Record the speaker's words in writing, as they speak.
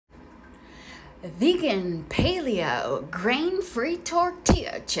Vegan paleo grain-free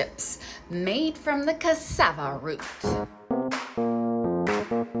tortilla chips made from the cassava root.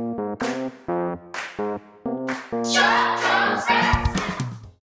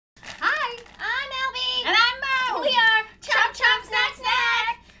 Hi, I'm Elby. and I'm Mo. We are Chop Chop Snack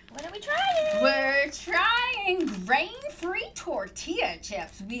Snack. What are we trying? We're trying grain-free tortilla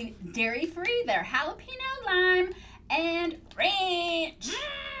chips. Dairy-free, they're jalapeno, lime, and ranch.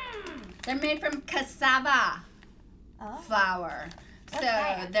 They're made from cassava flour.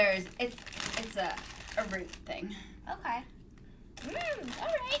 Okay. So it's a root thing. Okay. All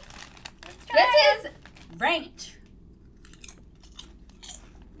right. Let's try This is ranch.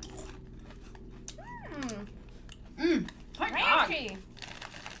 Ranchy.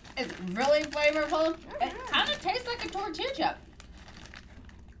 It's really flavorful. It kind of tastes like a tortilla chip.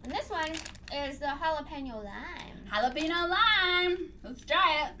 And this one is the jalapeno lime. Jalapeno lime. Let's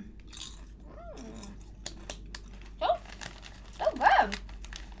try it. So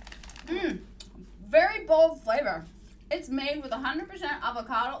good. Very bold flavor. It's made with 100%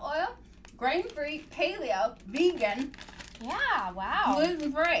 avocado oil, grain-free, paleo, vegan, Yeah, wow.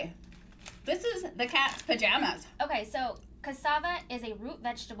 gluten-free. This is the cat's pajamas. Okay, so cassava is a root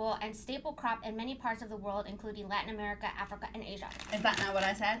vegetable and staple crop in many parts of the world, including Latin America, Africa, and Asia. Is that not what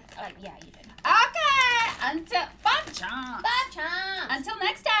I said? Yeah, you did. Okay. Until Bob Chomp. Bob Chomp. Until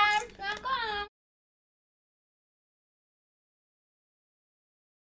next time. Chomp,